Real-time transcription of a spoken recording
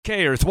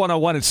Okay, Earth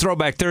 101, it's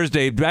Throwback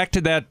Thursday. Back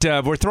to that,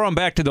 we're throwing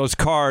back to those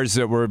cars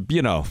that were,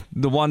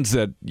 the ones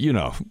that,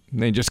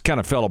 they just kind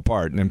of fell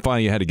apart, and then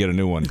finally you had to get a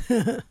new one.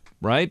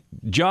 Right?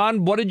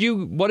 John, what did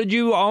you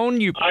own?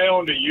 I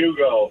owned a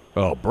Yugo.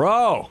 Oh,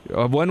 bro.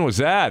 When was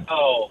that?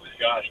 Oh,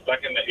 gosh, back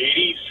in the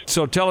 80s.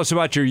 So tell us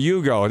about your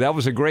Yugo. That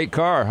was a great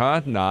car,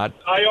 huh? Not.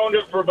 I owned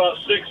it for about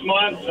 6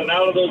 months, and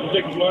out of those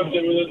 6 months,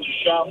 it was in the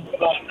shop for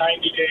about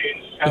 90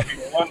 days, having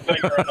one thing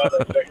or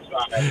another fixed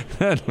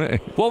on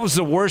it. What was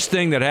the worst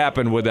thing that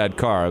happened with that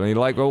car? I mean,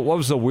 what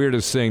was the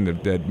weirdest thing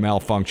that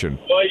malfunctioned?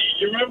 Well,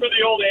 you remember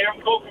the old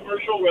Amco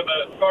commercial where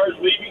the car's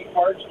leaving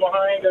parts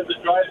behind as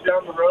it drives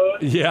down the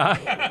road? Yeah.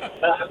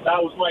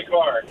 That was my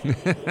car.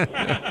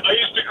 I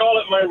used to call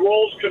it my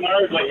Rolls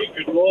Canardly. It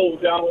could roll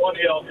down one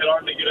hill, could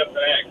hardly get up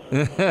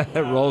the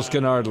next. Rolls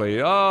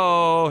Canardly.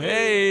 Oh,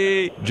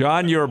 hey.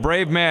 John, you're a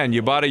brave man.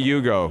 You bought a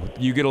Yugo.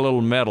 You get a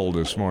little medal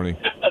this morning.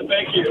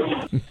 Thank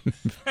you.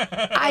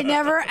 I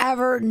never,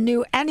 ever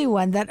knew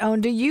anyone that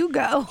owned a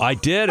Yugo. I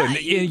did. And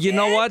you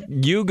know what?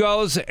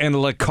 Yugos and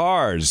Le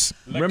Cars.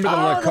 Remember the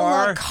Le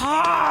Car? The Le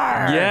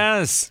Car.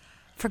 Yes.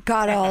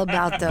 Forgot all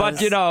about those.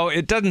 But,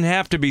 it doesn't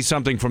have to be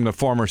something from the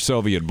former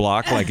Soviet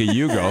bloc like a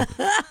Yugo.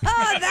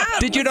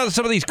 Did you know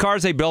some of these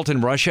cars they built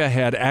in Russia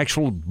had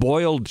actual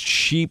boiled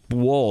sheep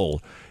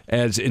wool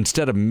as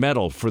instead of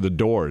metal for the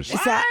doors?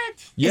 Is that,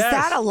 Yes. is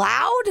that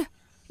allowed?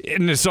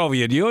 In the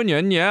Soviet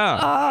Union, yeah.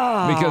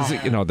 Oh.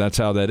 Because, that's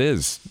how that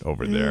is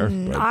over there.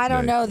 But I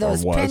don't know.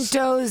 Those or was.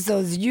 Pintos,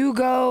 those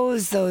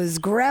Yugos, those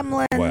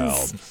Gremlins.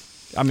 Well,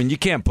 I mean, you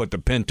can't put the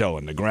Pinto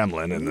and the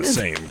Gremlin in the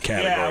same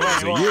category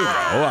as a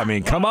Yugo. I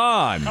mean, come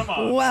on.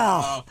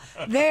 Well,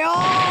 they all,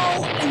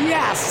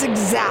 yes,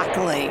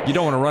 exactly. You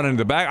don't want to run into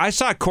the back. I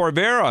saw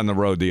Corvair on the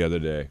road the other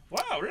day.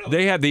 Wow, really?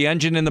 They had the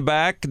engine in the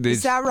back.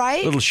 Is that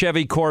right? Little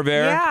Chevy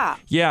Corvair. Yeah.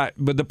 Yeah,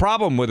 but the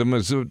problem with them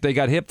is they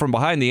got hit from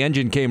behind. The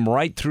engine came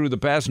right through the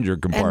passenger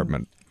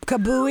compartment.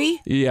 Kabooey?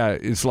 Yeah,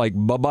 it's like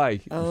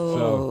bye-bye.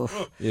 Oh.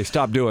 So you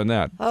stop doing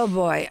that. Oh,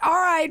 boy. All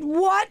right.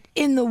 What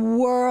in the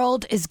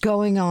world is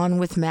going on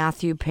with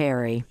Matthew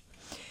Perry?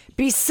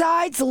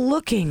 Besides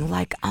looking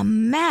like a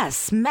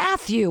mess.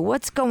 Matthew,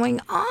 what's going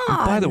on?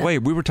 By the way,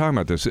 we were talking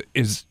about this.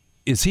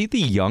 Is he the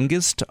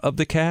youngest of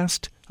the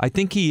cast? I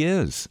think he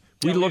is.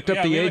 We looked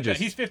up the ages.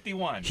 He's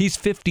 51. He's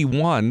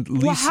 51.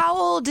 Well, how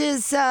old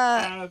is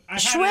I have it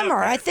Schwimmer?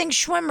 up I there. think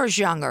Schwimmer's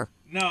younger.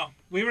 No,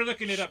 we were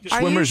looking it up. Just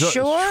Are you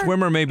sure?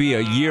 Schwimmer may be a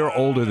year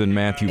older than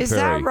Matthew Is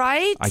Perry. that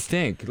right? I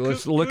think.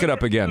 Let's look it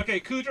up again. Okay,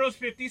 Kudrow's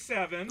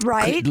 57.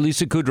 Right?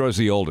 Lisa Kudrow's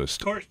the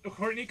oldest.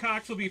 Courtney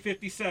Cox will be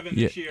 57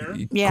 this year.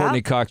 Yeah.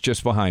 Courtney Cox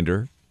just behind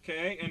her.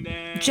 Okay, and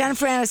then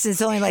Jennifer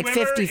Aniston's only like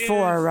Schwimmer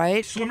 54, is-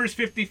 right? Swimmer's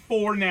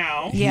 54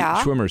 now.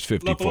 Yeah. Schwimmer's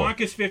 54.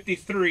 LeBlanc is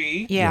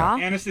 53. Yeah.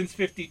 Aniston's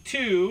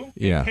 52.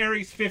 Yeah. And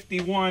Perry's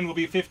 51. Will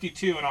be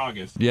 52 in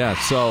August. Yeah,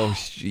 so,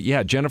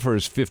 Jennifer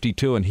is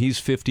 52 and he's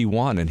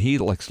 51, and he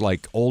looks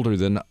like older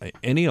than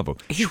any of them.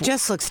 He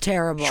just looks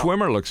terrible.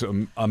 Schwimmer looks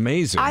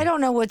amazing. I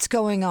don't know what's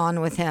going on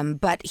with him,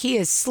 but he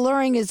is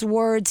slurring his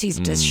words. He's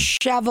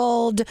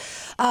disheveled.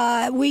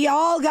 We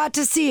all got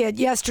to see it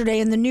yesterday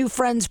in the new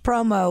Friends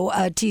promo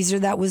teaser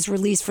that was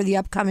released for the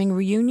upcoming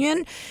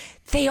reunion.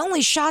 They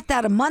only shot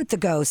that a month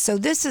ago, so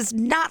this is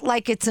not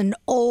like it's an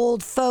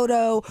old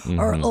photo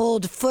or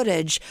old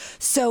footage.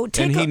 So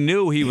And he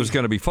knew he was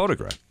going to be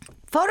photographed.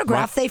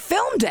 photograph. They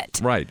filmed it.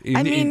 Right.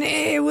 I mean,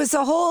 it was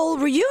a whole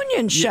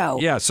reunion show.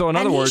 yeah, so in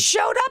other and words, he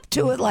showed up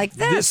to it like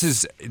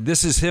this.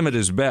 This is him at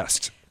his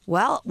best.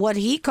 Well, what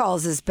he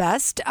calls his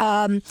best.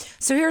 So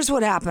here's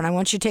what happened. I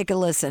want you to take a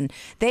listen.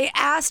 They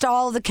asked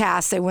all the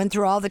cast, they went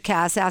through all the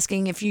cast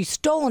asking if you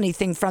stole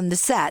anything from the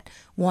set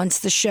once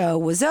the show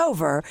was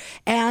over.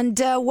 And,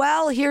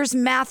 here's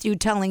Matthew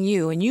telling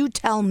you, and you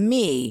tell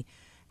me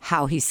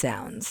how he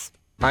sounds.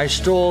 I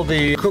stole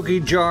the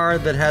cookie jar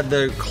that had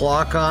the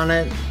clock on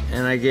it,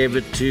 and I gave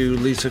it to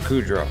Lisa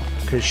Kudrow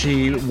because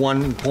she, at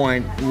one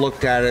point,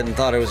 looked at it and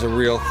thought it was a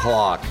real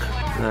clock,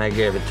 and I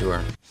gave it to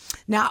her.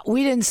 Now,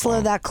 we didn't slow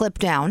that clip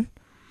down.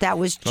 That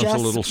was That was a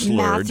little just slurred.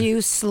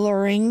 Matthew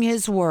slurring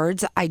his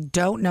words. I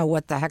don't know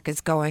what the heck is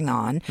going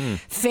on.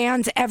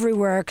 Fans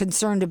everywhere are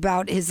concerned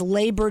about his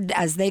labored,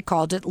 as they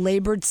called it,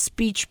 labored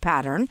speech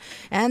pattern.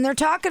 And they're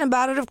talking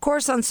about it, of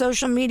course, on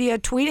social media,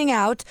 tweeting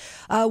out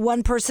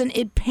one person,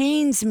 "It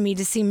pains me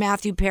to see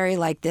Matthew Perry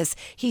like this.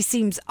 He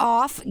seems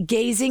off,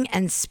 gazing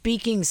and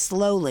speaking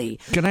slowly."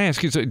 Can I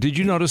ask you, did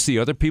you notice the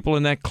other people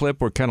in that clip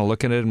were kind of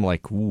looking at him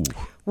like, ooh?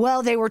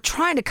 Well, they were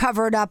trying to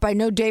cover it up. I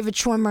know David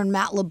Schwimmer and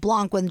Matt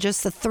LeBlanc when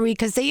just the three,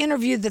 because they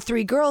interviewed the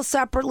three girls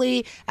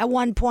separately at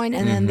one point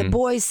and then the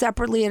boys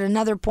separately at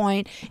another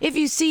point. If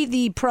you see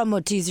the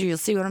promo teaser, you'll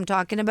see what I'm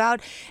talking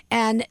about.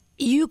 And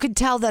you could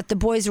tell that the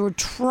boys were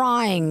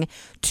trying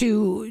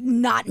to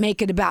not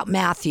make it about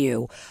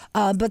Matthew.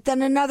 But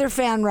then another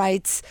fan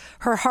writes,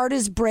 "Her heart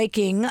is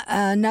breaking."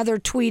 Another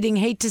tweeting,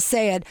 "Hate to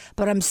say it,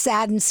 but I'm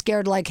sad and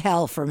scared like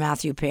hell for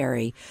Matthew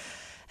Perry."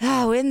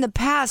 Oh, in the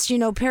past,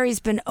 Perry's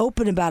been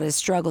open about his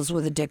struggles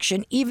with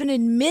addiction, even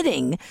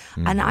admitting,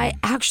 and I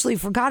actually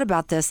forgot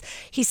about this.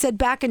 He said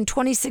back in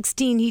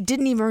 2016, he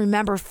didn't even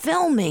remember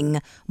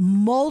filming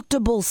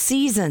multiple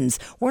seasons.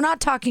 We're not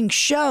talking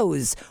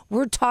shows.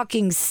 We're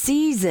talking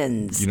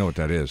seasons. You know what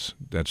that is?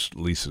 That's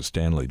Lisa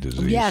Stanley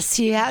disease. Yes,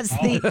 he has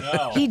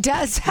he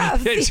does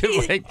have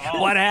the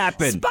What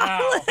happened?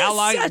 spotless How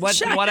long?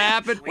 sunshine. What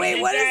happened?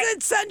 Wait, what is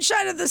it?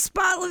 Sunshine of the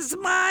spotless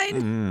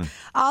mind?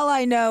 All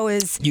I know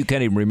is You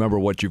can't even remember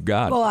what you've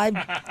got. well, I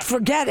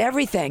forget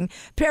everything.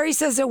 Perry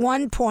says at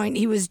one point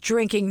he was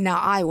drinking. Now,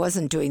 I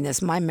wasn't doing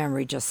this. My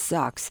memory just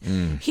sucks.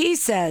 He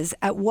says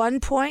at one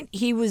point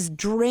he was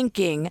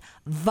drinking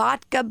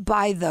vodka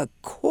by the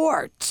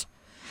quart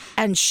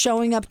and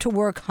showing up to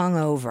work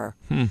hungover.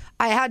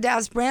 I had to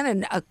ask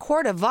Brandon, a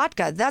quart of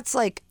vodka, that's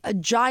like a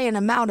giant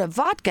amount of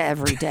vodka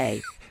every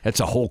day. That's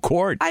a whole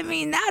quart. I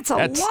mean, that's a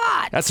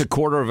lot. That's a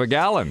quarter of a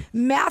gallon.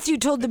 Matthew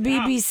told the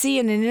BBC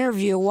in an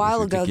interview a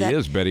while ago He that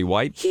is Betty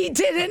White. he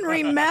didn't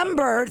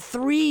remember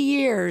 3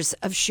 years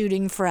of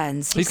shooting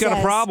Friends. He's got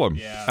a problem.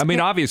 I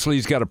mean, obviously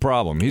he's got a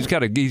problem. He's got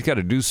to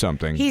do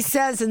something. He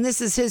says, and this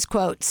is his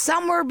quote,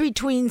 somewhere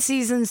between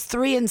seasons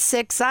 3 and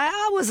 6,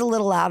 I was a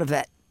little out of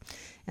it.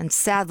 And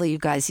sadly, you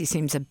guys, he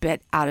seems a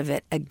bit out of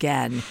it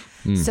again.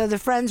 So the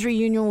Friends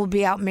reunion will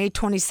be out May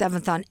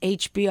 27th on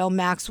HBO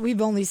Max.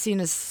 We've only seen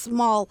a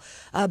small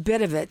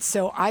bit of it,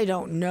 so I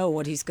don't know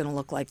what he's going to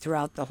look like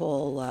throughout the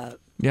whole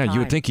Yeah, you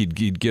would time. think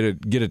he'd get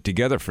it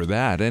together for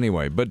that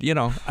anyway. But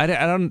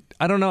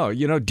I don't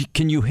know.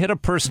 Can you hit a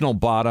personal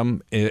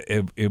bottom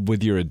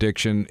with your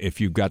addiction if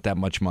you've got that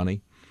much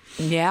money?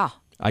 Yeah.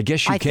 I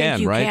guess you I can,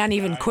 think you right? can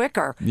even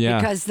quicker Yeah.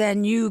 because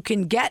then you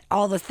can get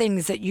all the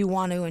things that you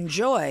want to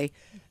enjoy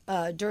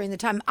during the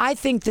time. I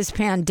think this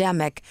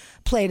pandemic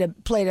played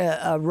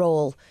a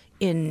role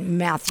in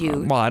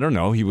Matthew. Well, I don't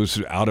know. He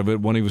was out of it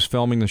when he was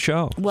filming the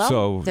show. Well,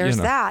 so, there's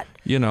that.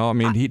 I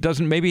mean, he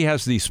doesn't. Maybe he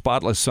has the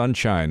spotless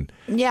sunshine.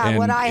 Yeah, and,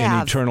 what I and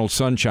have. eternal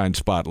sunshine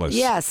spotless.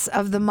 Yes,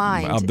 of the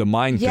mind. Of the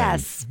mind thing.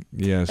 Yes.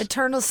 Yes.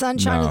 Eternal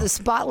sunshine No. of the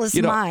spotless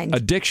You know, mind.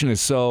 addiction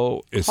is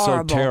so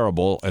Horrible.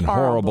 terrible and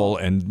Horrible. horrible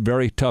and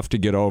very tough to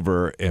get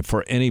over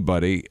for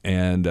anybody.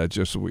 And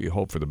just we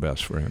hope for the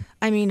best for him.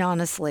 I mean,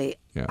 honestly,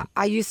 Yeah.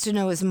 I used to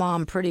know his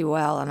mom pretty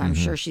well, and I'm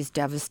sure she's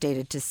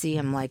devastated to see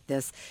him like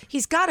this.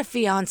 He's got a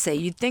fiance.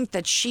 You'd think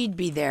that she'd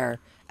be there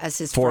as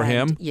his For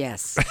friend. him?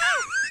 Yes.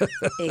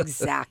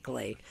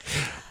 Exactly.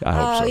 I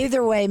hope so.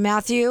 Either way,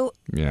 Matthew,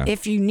 Yeah.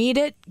 if you need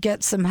it,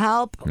 get some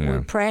help. Yeah.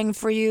 We're praying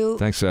for you.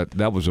 Thanks.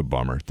 That was a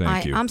bummer.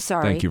 Thank you. I'm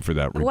sorry. Thank you for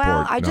that report.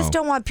 Well, I just No.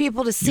 don't want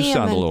people to see You him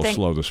sound a and little think,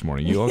 slow this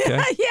morning. You okay?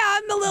 yeah,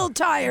 I'm a little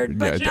tired,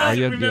 but Yeah, She are doesn't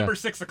you- remember yeah.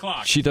 6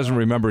 o'clock. She doesn't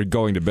remember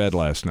going to bed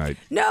last night.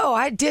 no,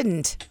 I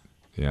didn't.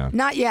 Yeah.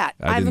 Not yet.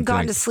 I haven't didn't gone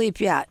think. to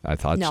sleep yet. I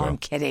thought no, so. I'm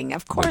kidding.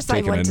 Of Been course I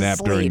taking went a to nap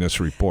sleep. during this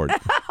report.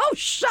 Oh,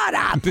 shut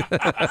up.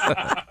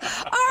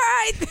 All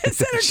right.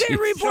 This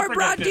entertainment report forget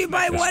brought to you this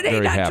by Just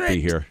very 1-800.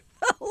 happy here.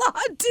 A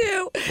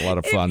lot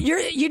of fun.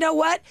 You know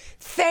what?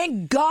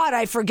 Thank God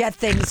I forget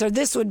things, or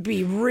this would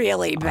be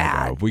really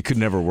bad. We could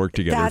never work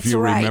together That's if you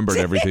right. remembered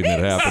everything that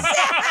happened.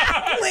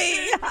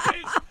 Exactly.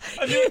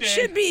 A new You day.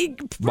 should be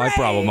My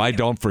problem, praying. I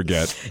don't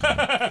forget.